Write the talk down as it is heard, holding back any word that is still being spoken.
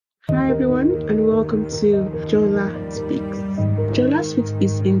Hi everyone and welcome to Jola Speaks. Jola Speaks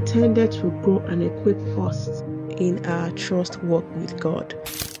is intended to grow and equip us in our trust walk with God.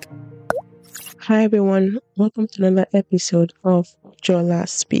 Hi everyone, welcome to another episode of Jola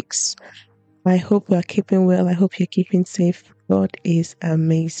Speaks. I hope you are keeping well. I hope you're keeping safe. God is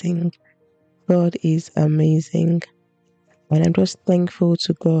amazing. God is amazing. And I'm just thankful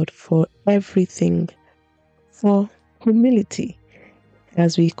to God for everything, for humility,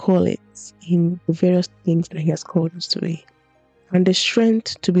 as we call it, in the various things that He has called us to be. And the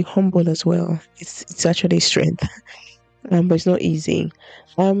strength to be humble as well. It's actually strength, but it's not easy.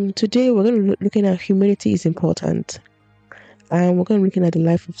 Today we're going to looking at humility is important. We're going to be looking at the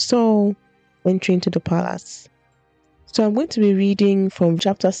life of Saul entering into the palace. So I'm going to be reading from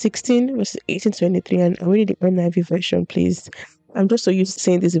chapter 16, verses 18 to 23, and I'm reading the NIV version, please. I'm just so used to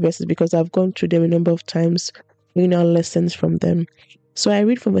saying these verses because I've gone through them a number of times, learning our lessons from them. So I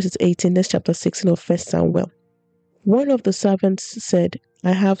read from verses 18, that's chapter 16 of 1 Samuel. One of the servants said,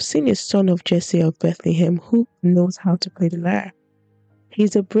 I have seen a son of Jesse of Bethlehem who knows how to play the lyre. He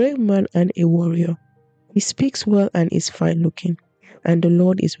is a brave man and a warrior. He speaks well and is fine looking, and the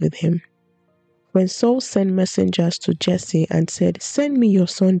Lord is with him. When Saul sent messengers to Jesse and said, Send me your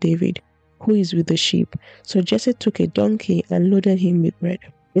son David, who is with the sheep. So Jesse took a donkey and loaded him with bread,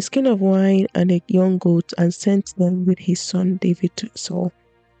 a skin of wine, and a young goat, and sent them with his son David to Saul.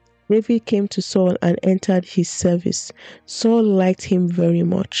 David came to Saul and entered his service. Saul liked him very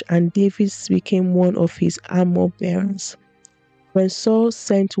much, and David became one of his armor bearers. When Saul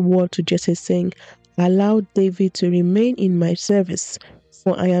sent word to Jesse saying, Allow David to remain in my service,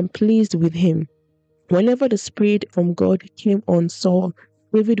 for I am pleased with him. Whenever the Spirit from God came on Saul,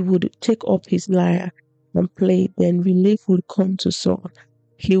 David would take up his lyre and play, then relief would come to Saul.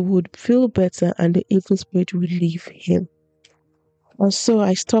 He would feel better and the evil spirit would leave him. And so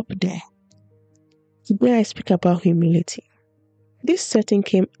I stop there. Today I speak about humility. This setting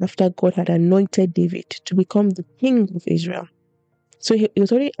came after God had anointed David to become the king of Israel. So he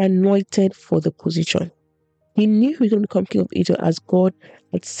was already anointed for the position. He knew he was going to become king of Israel as God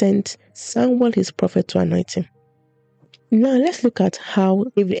had sent Samuel, his prophet, to anoint him. Now let's look at how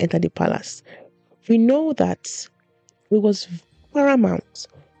David entered the palace. We know that it was paramount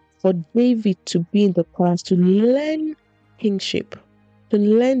for David to be in the palace to learn kingship, to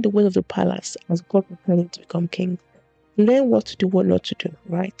learn the ways of the palace as God prepared him to become king. Learn what to do, what not to do,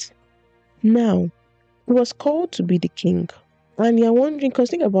 right? Now, he was called to be the king. And you're wondering, because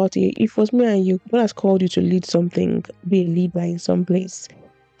think about it, if it was me and you, God has called you to lead something, be a leader in some place,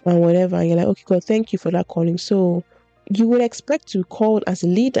 and whatever, and you're like, okay, God, thank you for that calling. So you would expect to be called as a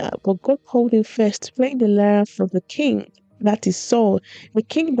leader, but God called him first, playing the lyre for the king, that is Saul, the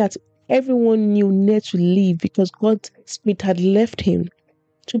king that everyone knew needed to leave because God's spirit had left him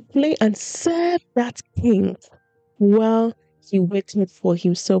to play and serve that king while he waited for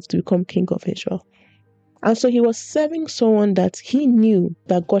himself to become king of Israel. And so he was serving someone that he knew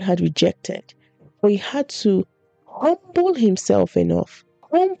that God had rejected. But he had to humble himself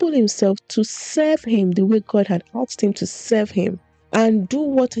to serve him the way God had asked him to serve him, and do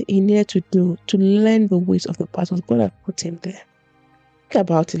what he needed to do to learn the ways of the past. God had put him there. Think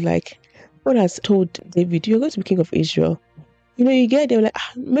about it, like God has told David, you're going to be king of Israel. You get there like,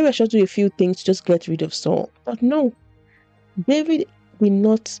 maybe I should do a few things to just get rid of Saul. But no, David did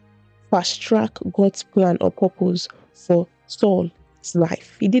not fast track God's plan or purpose for Saul's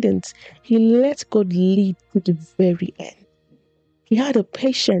life. He didn't. He let God lead to the very end. He had a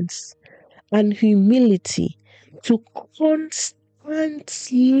patience and humility to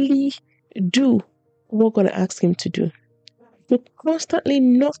constantly do what God asked him to do. To constantly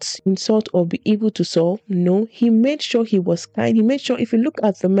not insult or be evil to Saul. No, he made sure he was kind. He made sure, if you look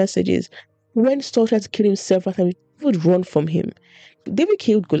at the messages, when Saul tried to kill him several times, he would run from him. David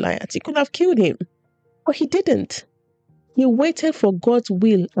killed Goliath. He could have killed him, but he didn't. He waited for God's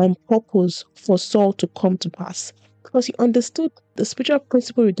will and purpose for Saul to come to pass because he understood the spiritual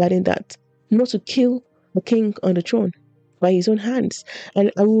principle regarding that, not to kill the king on the throne by his own hands.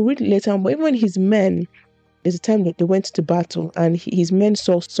 And I will read later on, but even his men, there's a time that they went to battle and his men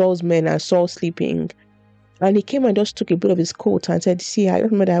saw Saul's men and Saul sleeping. And he came and just took a bit of his coat and said, see, I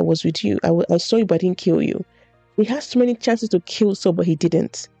remember that I was with you. I saw you, but I didn't kill you. He has so many chances to kill Saul, but he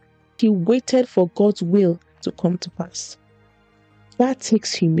didn't. He waited for God's will to come to pass. That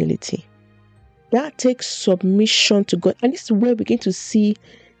takes humility. That takes submission to God. And this is where we begin to see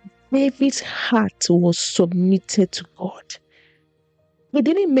David's heart was submitted to God. It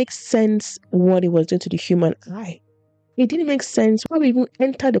didn't make sense what he was doing to the human eye. It didn't make sense why we even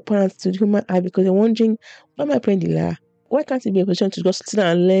entered the palace to the human eye because they're wondering, why am I praying the lyre? Why can't he be in a position to just sit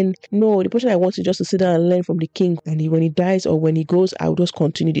down and learn? No, the person I want is just to sit down and learn from the king. And when he dies or when he goes, I'll just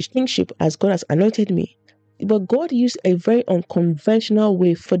continue the kingship as God has anointed me. But God used a very unconventional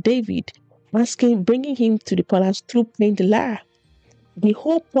way for David, bringing him to the palace through playing the lyre. The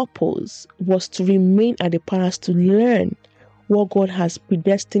whole purpose was to remain at the palace to learn what God has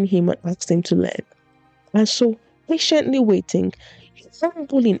predestined him and asked him to learn. And so, patiently waiting,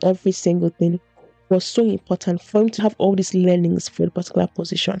 humble in every single thing, was so important for him to have all these learnings for a particular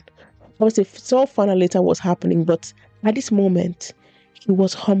position. Obviously, Saul found out later what was happening, but at this moment, he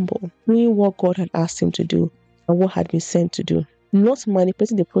was humble, doing what God had asked him to do and what had been sent to do. Not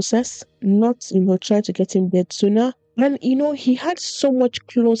manipulating the process, not, trying to get him dead sooner. And, he had so much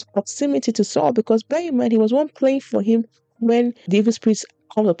close proximity to Saul because, bear in mind, he was one playing for him when the evil spirits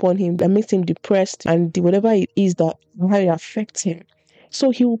come upon him that makes him depressed and whatever it is that might affect him.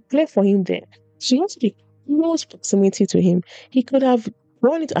 So he will play for him there. So he has to be close proximity to him. He could have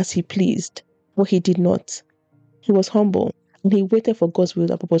done it as he pleased, but he did not. He was humble and he waited for God's will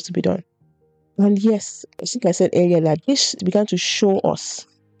and purpose to be done. And yes, I think I said earlier that this began to show us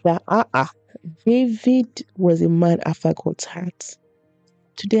that David was a man after God's heart.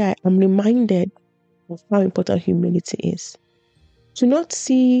 Today I am reminded of how important humility is. To not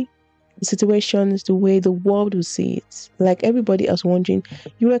see the situations the way the world will see it. Like everybody else wondering,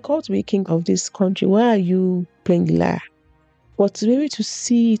 you were called to be king of this country. Why are you playing the lyre? But to be able to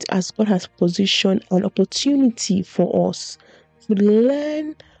see it as God has positioned an opportunity for us to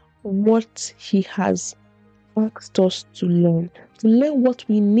learn what He has asked us to learn what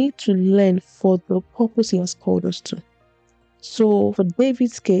we need to learn for the purpose He has called us to. So for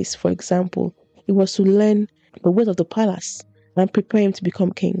David's case, for example, it was to learn the ways of the palace and prepare him to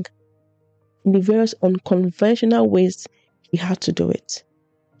become king. In the various unconventional ways he had to do it.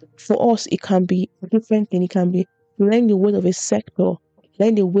 For us, it can be a different thing. It can be learning the ways of a sector,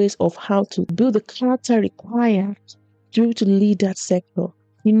 learning the ways of how to build the character required to be able to lead that sector.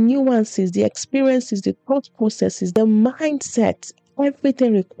 The nuances, the experiences, the thought processes, the mindset,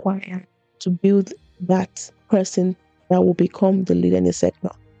 everything required to build that person that will become the leader in the sector.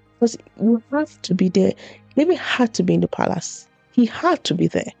 Because you have to be there. David had to be in the palace. He had to be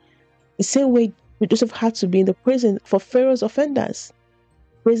there. The same way Joseph had to be in the prison for Pharaoh's offenders.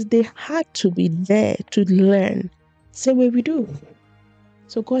 Because they had to be there to learn. Same way we do.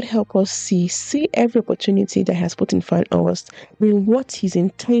 So God help us see every opportunity that He has put in front of us, in what His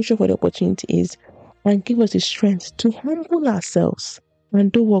intention for the opportunity is, and give us the strength to humble ourselves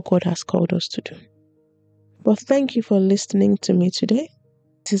and do what God has called us to do. But thank you for listening to me today.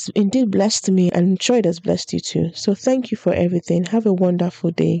 It has indeed blessed me, and I'm sure it has blessed you too. So thank you for everything. Have a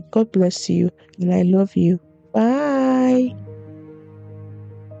wonderful day. God bless you, and I love you. Bye.